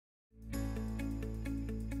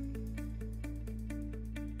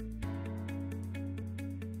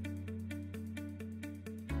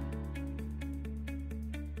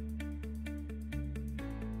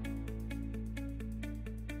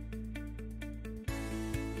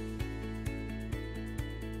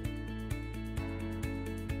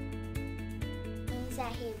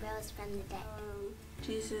that he rose from the dead.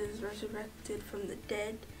 Jesus resurrected from the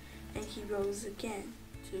dead, and he rose again.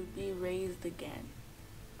 To be raised again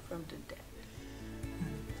from the dead.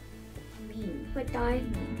 What died?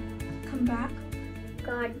 Come back?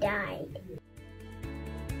 God died.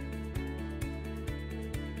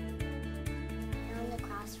 On the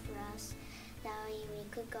cross for us, that way we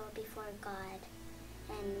could go before God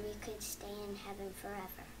and we could stay in heaven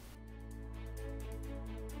forever.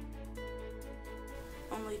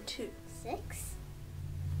 Only 2. 6?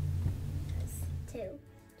 2.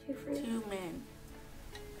 2 for you. 2 men.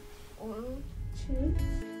 1, 2.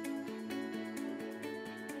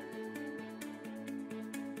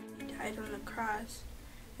 He died on the cross,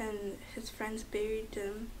 and his friends buried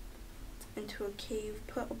him into a cave,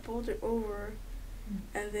 put a boulder over,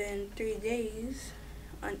 and then 3 days,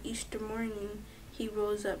 on Easter morning, he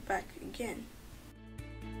rose up back again.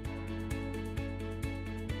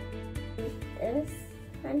 This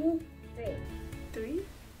funny? 3. 3?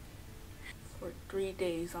 For 3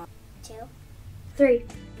 days on 2. 3.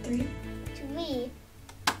 3.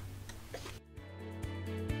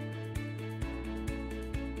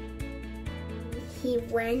 He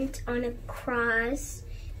went on a cross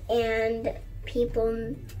and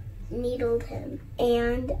people needled him,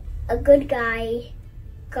 and a good guy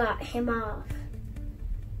got him off.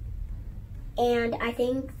 And I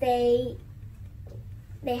think they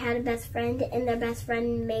had a best friend, and their best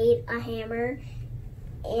friend made a hammer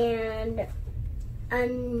and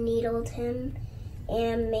unneedled him,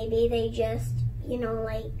 and maybe they just,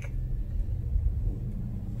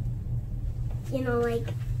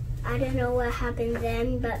 I don't know what happened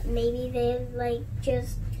then, but maybe they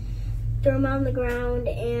just threw him on the ground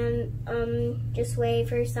and just wait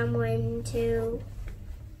for someone to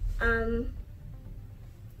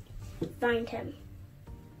find him.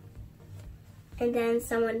 And then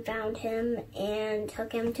someone found him and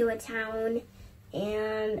took him to a town,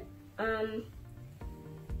 and an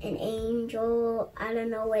angel, I don't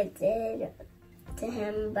know what it did to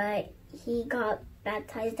him, but he got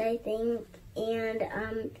baptized, I think,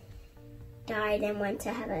 and died and went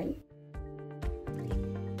to heaven.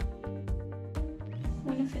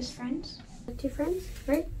 One of his friends? 2 friends,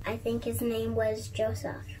 right? I think his name was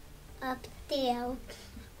Joseph. Up there.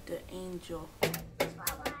 the angel.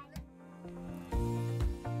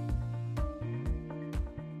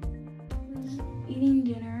 Eating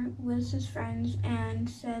dinner with his friends and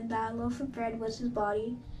said that a loaf of bread was his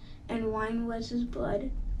body and wine was his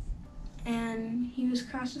blood. And he was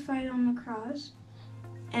crucified on the cross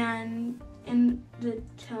and in the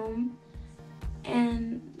tomb.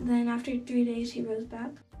 And then after 3 days he rose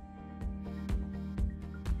back.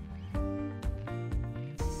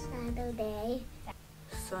 Saturday.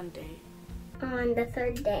 Sunday. On the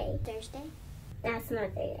 3rd day. Thursday? That's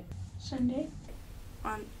not there yet. Sunday.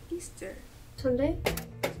 On Easter. Sunday.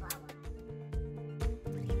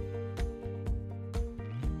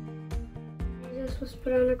 Jesus was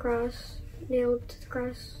put on a cross, nailed to the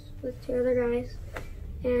cross with 2 other guys,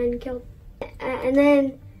 and killed. And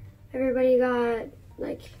then everybody got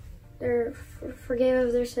their forgive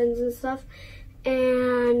of their sins and stuff.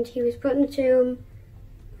 And he was put in the tomb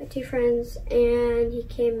with 2 friends, and he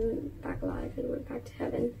came back alive and went back to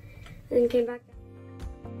heaven, and then came back.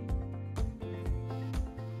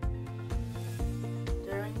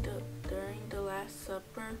 During the Last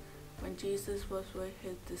Supper, when Jesus was with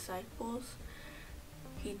his disciples,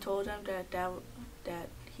 he told them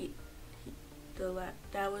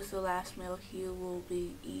that was the last meal he will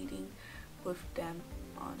be eating with them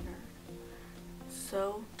on earth.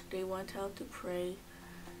 So they went out to pray,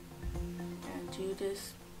 and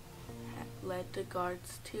Judas led the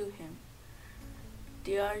guards to him.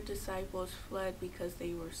 The other disciples fled because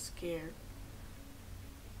they were scared.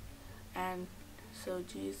 And so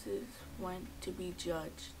Jesus went to be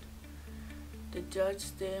judged. The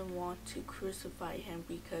judge didn't want to crucify him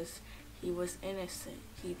because he was innocent.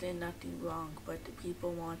 He did nothing wrong, but the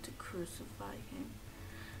people wanted to crucify him.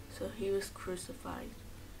 So he was crucified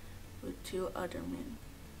with 2 other men.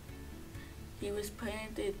 He was put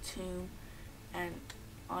in the tomb, and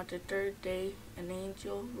on the 3rd day, an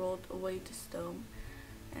angel rolled away the stone,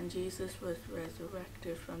 and Jesus was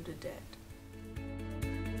resurrected from the dead.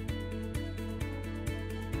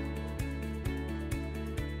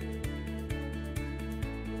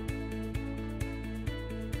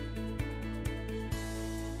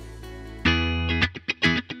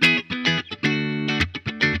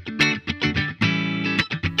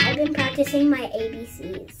 I've been practicing my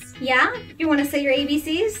ABCs. Yeah? You want to say your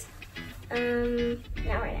ABCs?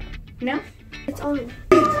 Not right now. No? It's on.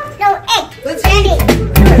 No, Let's ready.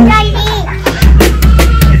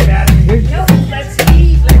 Nope, let's see.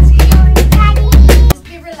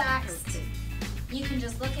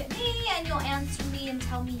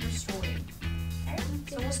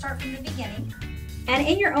 So we'll start from the beginning. And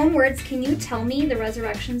in your own words, can you tell me the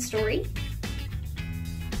resurrection story?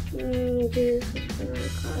 Jesus was put on a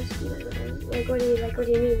cross. Like, what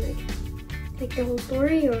do you mean? Like the whole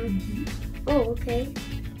story, or? Oh, okay.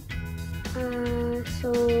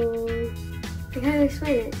 So how do I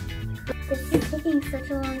explain it? This is taking such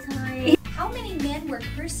a long time. How many men were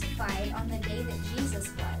crucified on the day that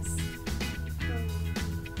Jesus was?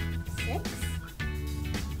 6?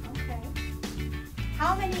 Okay.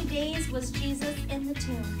 How many days was Jesus in the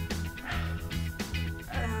tomb?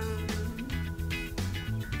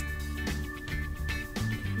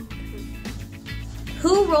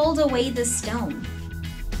 Who rolled away the stone?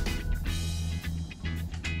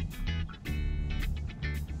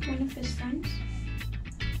 One of his friends.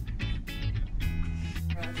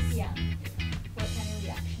 Yeah. What kind of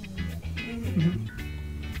reaction you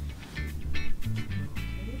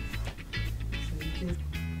get?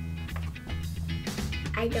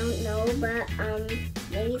 I don't know, but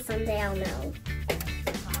maybe someday I'll know.